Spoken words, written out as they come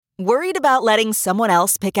Worried about letting someone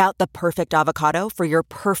else pick out the perfect avocado for your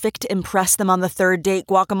perfect impress them on the third date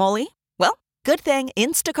guacamole? Well, good thing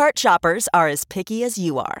Instacart shoppers are as picky as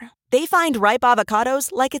you are. They find ripe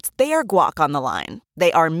avocados like it's their guac on the line.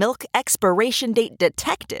 They are milk expiration date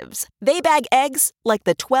detectives. They bag eggs like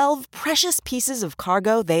the 12 precious pieces of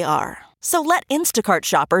cargo they are. So let Instacart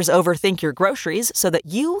shoppers overthink your groceries so that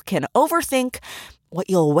you can overthink what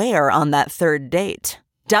you'll wear on that third date.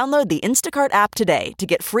 Download the Instacart app today to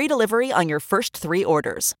get free delivery on your first 3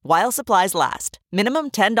 orders, while supplies last.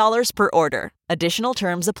 Minimum $10 per order. Additional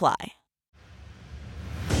terms apply.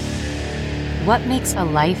 What makes a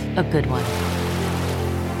life a good one?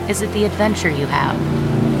 Is it the adventure you have?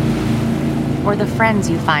 Or the friends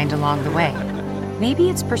you find along the way? Maybe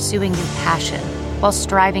it's pursuing your passion while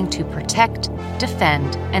striving to protect,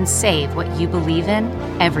 defend, and save what you believe in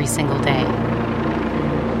every single day.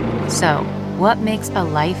 So, what makes a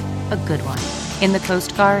life a good one? In the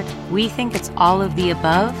Coast Guard, we think it's all of the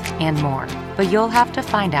above and more, but you'll have to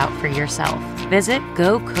find out for yourself. Visit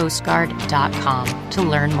gocoastguard.com to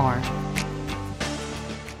learn more.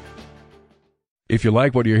 If you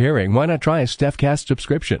like what you're hearing, why not try a StephCast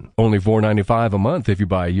subscription? Only $4.95 a month if you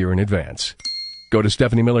buy a year in advance. Go to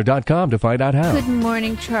StephanieMiller.com to find out how. Good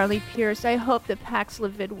morning, Charlie Pierce. I hope that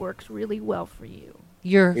Paxlovid works really well for you.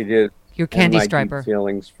 It is. Your candy and my striper. deep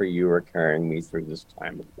feelings for you are carrying me through this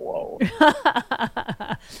time of woe.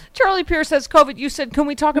 Charlie Pierce says COVID. You said, can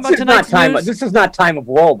we talk about tonight's news? This is not time of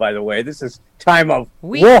woe, by the way. This is time of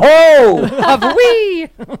We. whoa! Of we.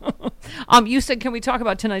 You said, can we talk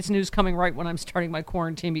about tonight's news coming right when I'm starting my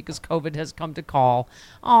quarantine because COVID has come to call.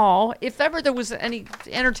 Oh, if ever there was any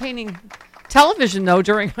entertaining television though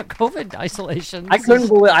during a COVID isolation. I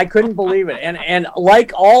couldn't believe it. And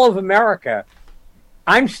like all of America,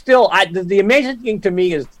 I'm still, the amazing thing to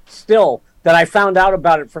me is still that I found out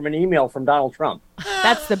about it from an email from Donald Trump.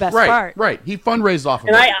 That's the best part. Right. He fundraised off of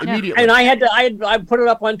And it immediately. And I put it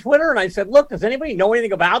up on Twitter and I said, look, does anybody know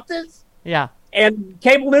anything about this? Yeah. And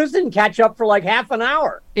cable news didn't catch up for like half an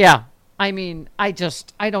hour. Yeah. I mean,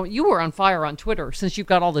 you were on fire on Twitter since you've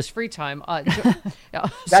got all this free time.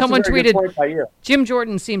 Someone a very good tweeted, point by you. Jim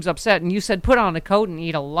Jordan seems upset, and you said, put on a coat and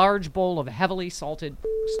eat a large bowl of heavily salted.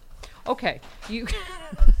 Okay.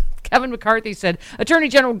 Kevin McCarthy said, Attorney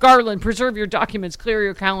General Garland, preserve your documents, clear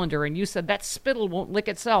your calendar. And you said, that spittle won't lick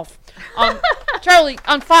itself. Charlie,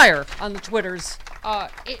 on fire on the Twitters.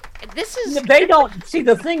 They don't, see,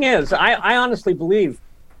 the thing is, I honestly believe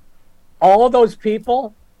all of those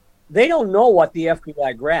people, they don't know what the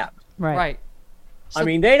FBI grabbed. Right. So,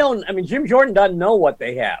 Jim Jordan doesn't know what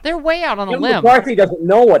they have. They're way out on a Jim limb. McCarthy doesn't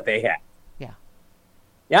know what they have. Yeah.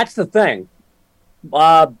 That's the thing.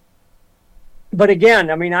 But again,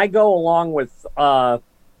 I go along with, all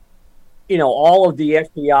of the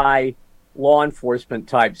FBI law enforcement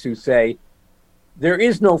types who say there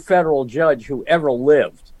is no federal judge who ever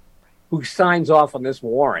lived who signs off on this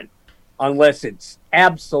warrant unless it's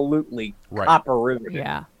absolutely copper-riveted.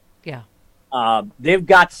 Yeah. They've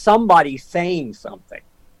got somebody saying something,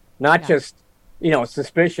 not just,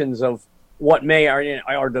 suspicions of what may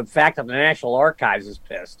or the fact that the National Archives is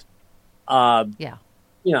pissed. I love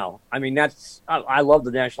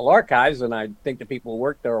the National Archives, and I think the people who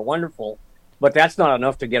work there are wonderful, but that's not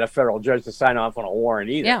enough to get a federal judge to sign off on a warrant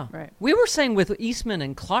either. Yeah, right. We were saying with Eastman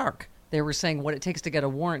and Clark, they were saying what it takes to get a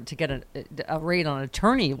warrant to get a raid on an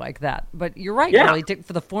attorney like that. But you're right, really,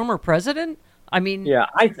 for the former president. I think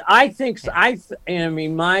so.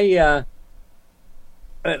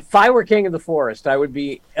 If I were king of the forest, I would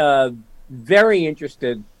be very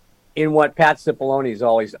interested in what Pat Cipollone's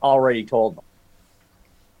already told them.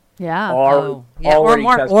 Yeah. Or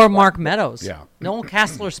Mark Meadows. Yeah. Noel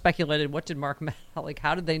Castler speculated. What did Mark Meadows,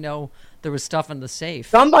 how did they know there was stuff in the safe?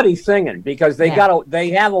 Somebody's singing because they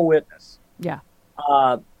have a witness. Yeah.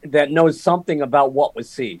 That knows something about what was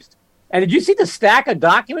seized. And did you see the stack of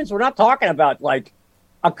documents? We're not talking about like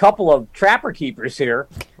a couple of trapper keepers here.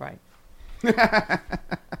 Right.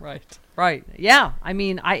 Right. Yeah.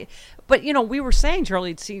 But we were saying,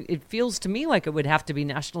 Charlie, it feels to me like it would have to be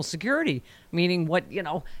national security, meaning what,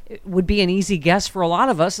 it would be an easy guess for a lot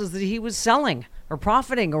of us is that he was selling or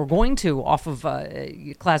profiting or going to off of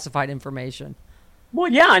classified information.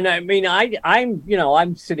 Well, yeah. And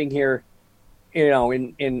I'm sitting here,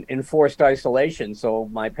 in forced isolation. So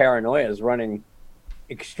my paranoia is running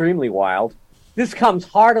extremely wild. This comes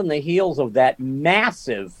hard on the heels of that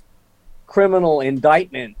massive criminal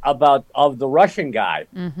indictment of the Russian guy.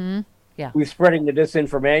 Mm-hmm. Yeah. Who's spreading the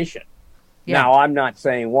disinformation. Yeah. Now, I'm not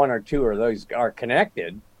saying one or two of those are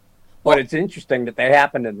connected, but it's interesting that they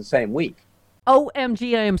happened in the same week.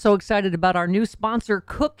 OMG, I am so excited about our new sponsor,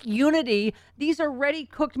 Cook Unity. These are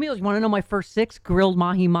ready-cooked meals. You want to know my first 6? Grilled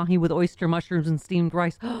mahi-mahi with oyster mushrooms and steamed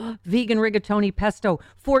rice. Vegan rigatoni pesto.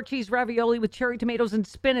 4-cheese ravioli with cherry tomatoes and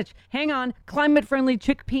spinach. Hang on. Climate-friendly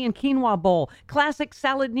chickpea and quinoa bowl. Classic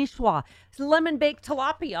salad niçoise. Lemon-baked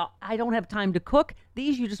tilapia. I don't have time to cook.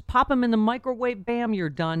 These, you just pop them in the microwave. Bam, you're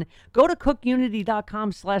done. Go to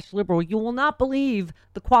cookunity.com/liberal. You will not believe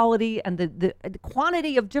the quality and the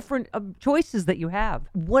quantity of different choices that you have.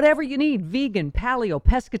 Whatever you need, vegan, paleo,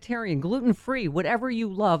 pescatarian, gluten-free, whatever you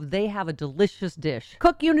love, they have a delicious dish.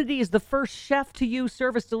 Cook Unity is the first chef-to-you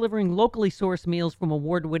service delivering locally sourced meals from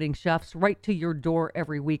award-winning chefs right to your door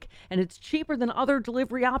every week. And it's cheaper than other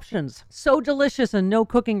delivery options. So delicious and no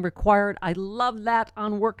cooking required. I love that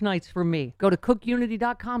on work nights for me. Go to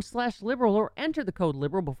cookunity.com/liberal or enter the code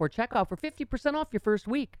liberal before checkout for 50% off your first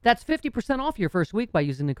week. That's 50% off your first week by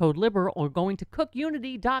using the code liberal or going to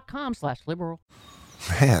cookunity.com/liberal.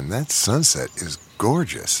 Man, that sunset is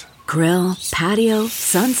gorgeous. Grill, patio,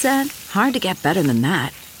 sunset. Hard to get better than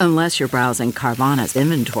that. Unless you're browsing Carvana's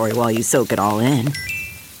inventory while you soak it all in.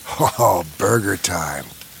 Oh, burger time.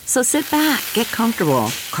 So sit back, get comfortable.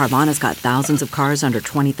 Carvana's got thousands of cars under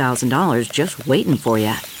 $20,000 just waiting for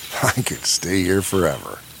you. I could stay here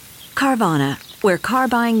forever. Carvana, where car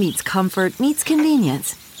buying meets comfort meets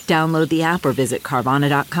convenience. Download the app or visit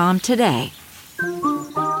Carvana.com today.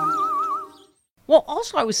 Well,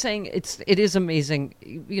 also I was saying it is amazing,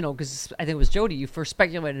 because I think it was Jody, you first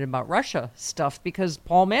speculated about Russia stuff because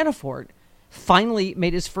Paul Manafort finally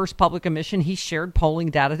made his first public admission. He shared polling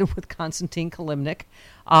data with Konstantin Kilimnik.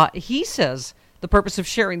 He says the purpose of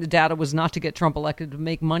sharing the data was not to get Trump elected to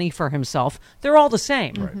make money for himself. They're all the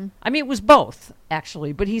same. Right. I mean, it was both,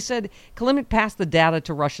 actually. But he said Kilimnik passed the data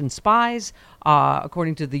to Russian spies,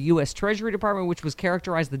 according to the U.S. Treasury Department, which was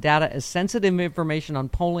characterized the data as sensitive information on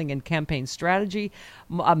polling and campaign strategy.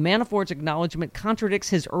 Manafort's acknowledgement contradicts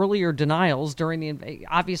his earlier denials during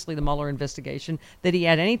obviously the Mueller investigation that he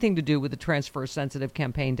had anything to do with the transfer of sensitive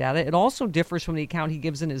campaign data. It also differs from the account he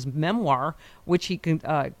gives in his memoir, which he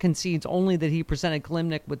concedes only that he presented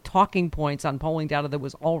Kilimnik with talking points on polling data that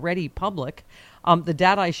was already public. The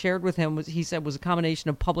data I shared with him, he said, was a combination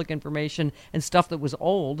of public information and stuff that was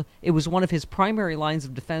old. It was one of his primary lines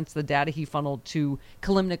of defense. The data he funneled to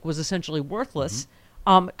Kilimnik was essentially worthless.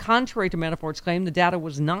 Contrary to Manafort's claim, the data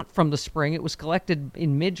was not from the spring. It was collected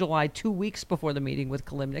in mid-July, 2 weeks before the meeting with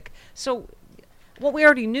Kilimnik. So what we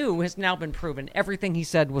already knew has now been proven. Everything he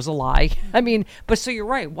said was a lie. I mean, but so you're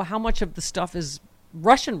right. Well, how much of the stuff is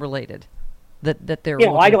Russian-related that they're...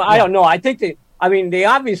 I don't know. I think they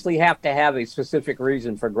obviously have to have a specific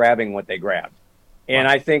reason for grabbing what they grabbed. And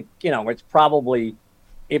I think, it probably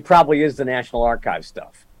is the National Archives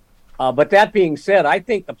stuff. But that being said, I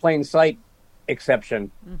think the plain sight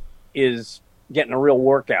exception is getting a real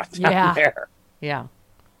workout down there. Yeah.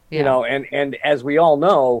 And as we all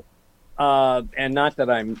know, and not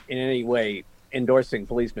that I'm in any way endorsing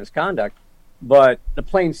police misconduct, but the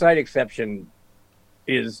plain sight exception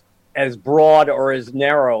is as broad or as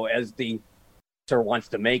narrow as the officer wants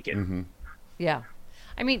to make it. Mm-hmm. Yeah.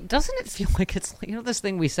 I mean, doesn't it feel like it's, this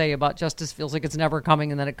thing we say about justice feels like it's never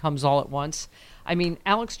coming and then it comes all at once? I mean,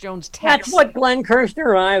 Alex Jones' text... That's what Glenn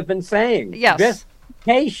Kirshner and I have been saying. Yes. Just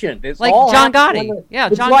patient. It's like all John Gotti.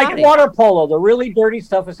 It's John like Gotti. water polo. The really dirty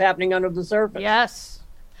stuff is happening under the surface. Yes.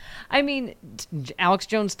 I mean, Alex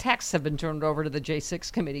Jones' texts have been turned over to the J6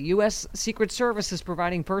 committee. U.S. Secret Service is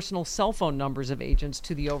providing personal cell phone numbers of agents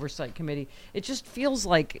to the Oversight Committee. It just feels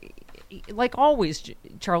like always,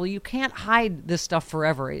 Charlie, you can't hide this stuff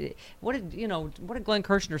forever. What did Glenn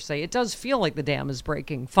Kirshner say? It does feel like the dam is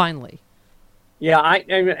breaking, finally. Yeah,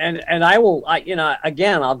 again,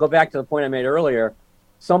 I'll go back to the point I made earlier.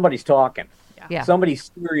 Somebody's talking. Yeah. Somebody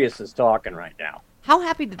serious is talking right now. How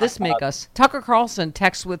happy did this make us? Tucker Carlson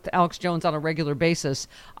texts with Alex Jones on a regular basis.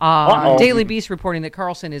 Daily Beast reporting that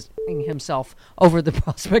Carlson is himself over the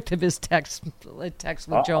prospect of his text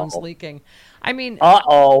with Jones leaking. I mean...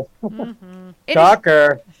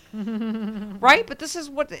 Tucker. Right? But this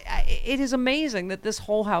is what... It is amazing that this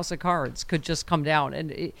whole house of cards could just come down.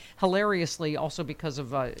 And hilariously, also because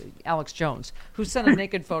of Alex Jones, who sent a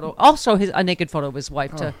naked photo... Also, a naked photo of his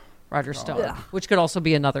wife to... Roger Stone, which could also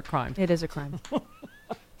be another crime. It is a crime. Wait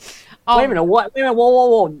a minute!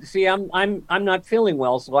 Whoa! See, I'm not feeling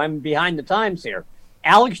well, so I'm behind the times here.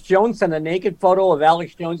 Alex Jones sent a naked photo of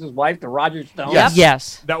Alex Jones's wife to Roger Stone.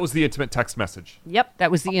 Yes. That was the intimate text message. Yep, that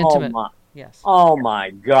was the intimate. Yes. Oh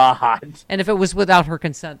my God! And if it was without her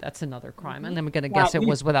consent, that's another crime. And I'm going to guess it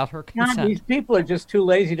was without her God, consent. these people are just too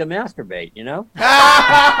lazy to masturbate. You know?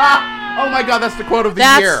 Oh my God, that's the quote of the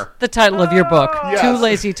year. That's the title of your book. Yes. Too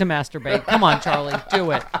lazy to masturbate. Come on, Charlie,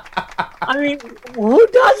 do it. I mean, who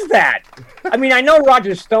does that? I mean, I know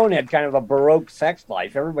Roger Stone had kind of a Baroque sex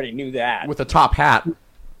life. Everybody knew that. With a top hat.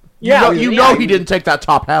 Yeah, you know he didn't take that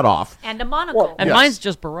top hat off. And a monocle. And Yes. mine's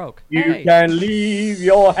just Baroque. You Hey, can leave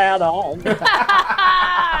your hat on. what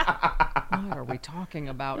are we talking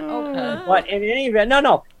about? Okay. But in any event,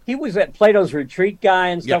 no. He was at Plato's Retreat guy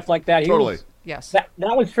and stuff like that. He totally. was- Yes. that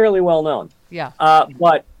was fairly well known. Yeah.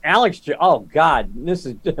 But Alex, oh God,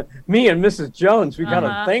 me and Mrs. Jones, we got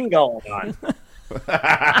a thing going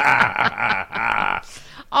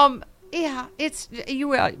on. Yeah,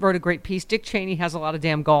 you wrote a great piece. Dick Cheney has a lot of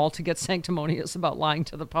damn gall to get sanctimonious about lying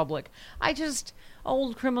to the public.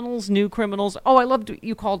 Old criminals, new criminals. Oh, I loved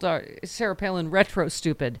you called Sarah Palin retro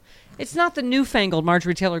stupid. It's not the newfangled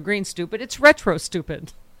Marjorie Taylor Greene stupid. It's retro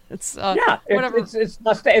stupid. It's whatever. It's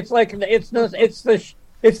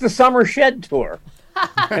the summer shed tour.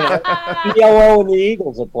 The Yellow and the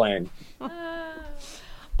Eagles are playing.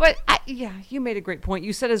 But, you made a great point.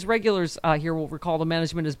 You said as regulars here will recall the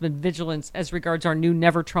management has been vigilant as regards our new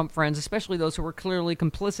Never Trump friends, especially those who were clearly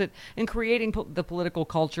complicit in creating the political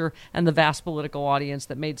culture and the vast political audience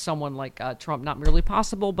that made someone like Trump not merely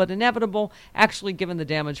possible, but inevitable, actually given the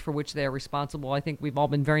damage for which they are responsible. I think we've all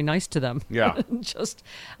been very nice to them. Yeah. Just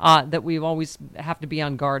that we've always have to be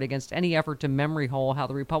on guard against any effort to memory hole how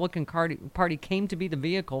the Republican Party came to be the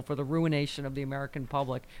vehicle for the ruination of the American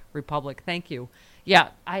republic. Thank you. Yeah,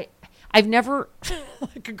 I've never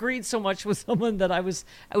agreed so much with someone that I was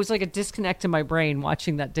like a disconnect in my brain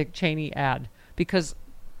watching that Dick Cheney ad, because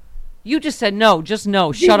you just said no, just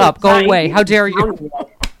no, shut up, go away, how dare you?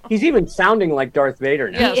 He's even sounding like Darth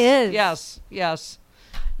Vader now. Yes, He is. Yes.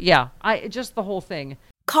 Yeah, just the whole thing.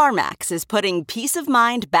 CarMax is putting peace of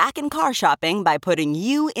mind back in car shopping by putting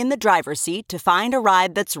you in the driver's seat to find a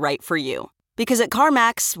ride that's right for you. Because at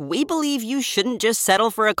CarMax, we believe you shouldn't just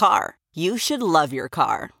settle for a car. You should love your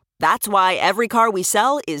car. That's why every car we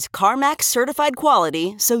sell is CarMax certified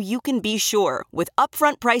quality, so you can be sure with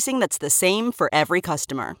upfront pricing that's the same for every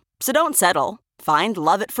customer. So don't settle. Find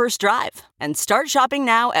love at first drive and start shopping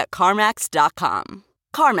now at CarMax.com.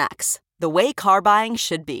 CarMax, the way car buying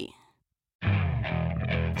should be.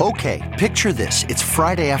 Okay, picture this. It's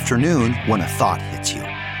Friday afternoon when a thought hits you.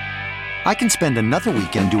 I can spend another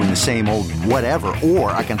weekend doing the same old whatever,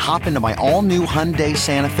 or I can hop into my all-new Hyundai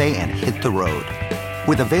Santa Fe and hit the road.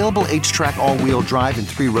 With available H-Track all-wheel drive and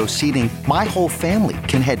 3-row seating, my whole family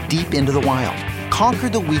can head deep into the wild. Conquer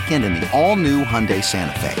the weekend in the all-new Hyundai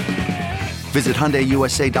Santa Fe. Visit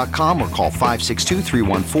HyundaiUSA.com or call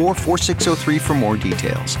 562-314-4603 for more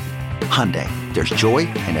details. Hyundai, there's joy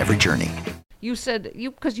in every journey. You said,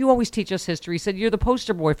 because you always teach us history, said you're the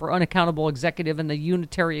poster boy for unaccountable executive and the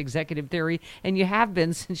unitary executive theory, and you have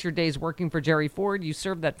been since your days working for Jerry Ford. You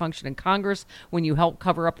served that function in Congress when you helped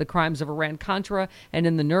cover up the crimes of Iran-Contra, and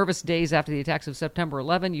in the nervous days after the attacks of September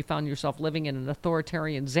 11, you found yourself living in an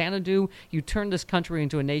authoritarian Xanadu. You turned this country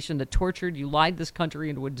into a nation that tortured. You lied this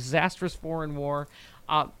country into a disastrous foreign war.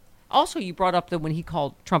 Also, you brought up that when he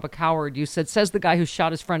called Trump a coward, you says the guy who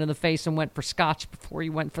shot his friend in the face and went for scotch before he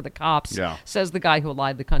went for the cops. Yeah. Says the guy who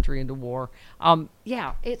lied the country into war.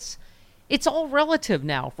 It's all relative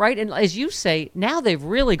now, right? And as you say, now they've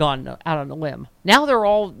really gone out on a limb. Now they're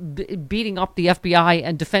all beating up the FBI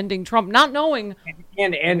and defending Trump, not knowing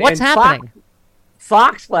what's happening.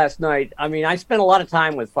 Fox last night, I mean, I spent a lot of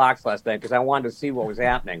time with Fox last night because I wanted to see what was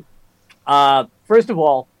happening. First of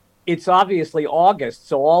all, it's obviously August,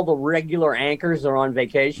 so all the regular anchors are on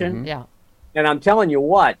vacation. Mm-hmm. Yeah. And I'm telling you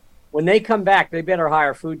what, when they come back, they better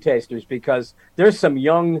hire food tasters because there's some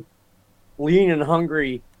young, lean and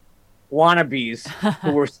hungry wannabes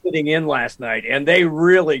who were sitting in last night, and they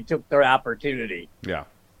really took their opportunity to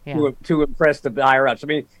impress the higher-ups. I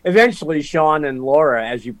mean, eventually Sean and Laura,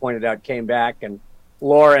 as you pointed out, came back, and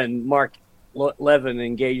Laura and Mark Levin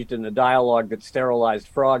engaged in a dialogue that sterilized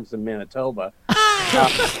frogs in Manitoba.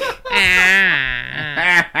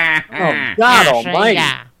 Oh, God almighty.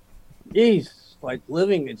 Yeah. Jeez, it's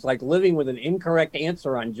like living with an incorrect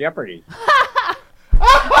answer on Jeopardy.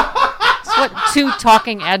 It's what two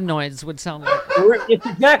talking adenoids would sound like. It's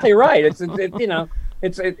exactly right. It's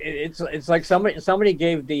like somebody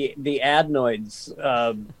gave the adenoids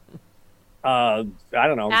I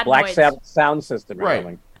don't know, Adenoids. Black Sabbath sound system or Right.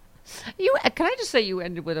 something. Can I just say you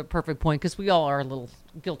ended with a perfect point, because we all are a little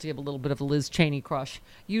guilty of a little bit of a Liz Cheney crush.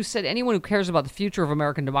 You said anyone who cares about the future of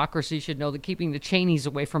American democracy should know that keeping the Cheneys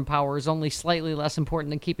away from power is only slightly less important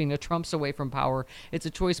than keeping the Trumps away from power. It's a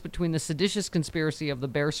choice between the seditious conspiracy of the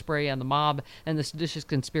bear spray and the mob and the seditious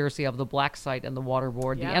conspiracy of the black site and the water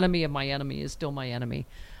board. Yeah. The enemy of my enemy is still my enemy.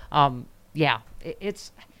 I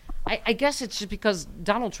guess it's just because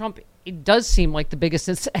Donald Trump, it does seem like the biggest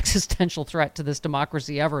existential threat to this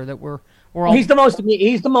democracy ever, that we're all... He's the most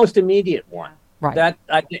immediate one. Right.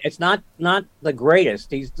 It's not the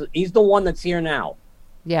greatest. He's the one that's here now.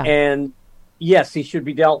 Yeah. And yes, he should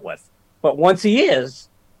be dealt with. But once he is,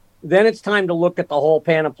 then it's time to look at the whole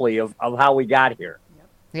panoply of how we got here.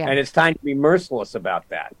 Yeah. And it's time to be merciless about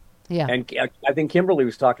that. Yeah. And I think Kimberly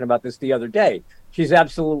was talking about this the other day. She's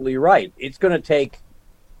absolutely right. It's going to take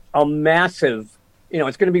a massive,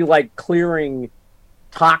 it's going to be like clearing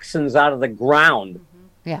toxins out of the ground.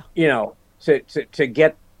 Yeah. To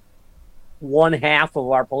get one half of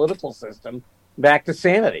our political system back to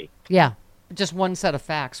sanity. Yeah. Just one set of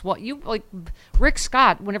facts. Well, Rick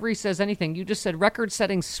Scott, whenever he says anything, you just said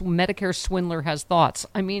record-setting Medicare swindler has thoughts.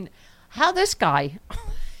 I mean, how this guy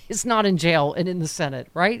is not in jail and in the Senate,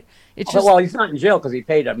 right? It's just... Well, he's not in jail because he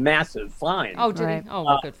paid a massive fine. Oh, did he? Oh,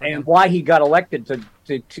 well, good for him. And why he got elected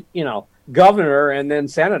to governor and then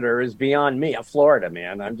senator is beyond me. Florida,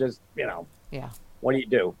 man. I'm just, Yeah. What do you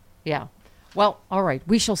do? Yeah. Well, all right.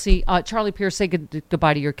 We shall see. Charlie Pierce, say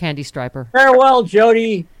goodbye to your candy striper. Farewell,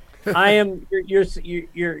 Jody. I am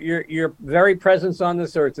your very presence on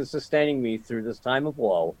this earth is sustaining me through this time of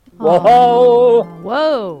woe. Whoa!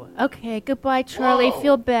 Whoa. Okay. Goodbye, Charlie. Whoa.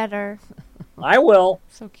 Feel better. I will.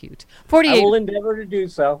 So cute. 48. I will endeavor to do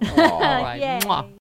so. All right. Yay. Mwah.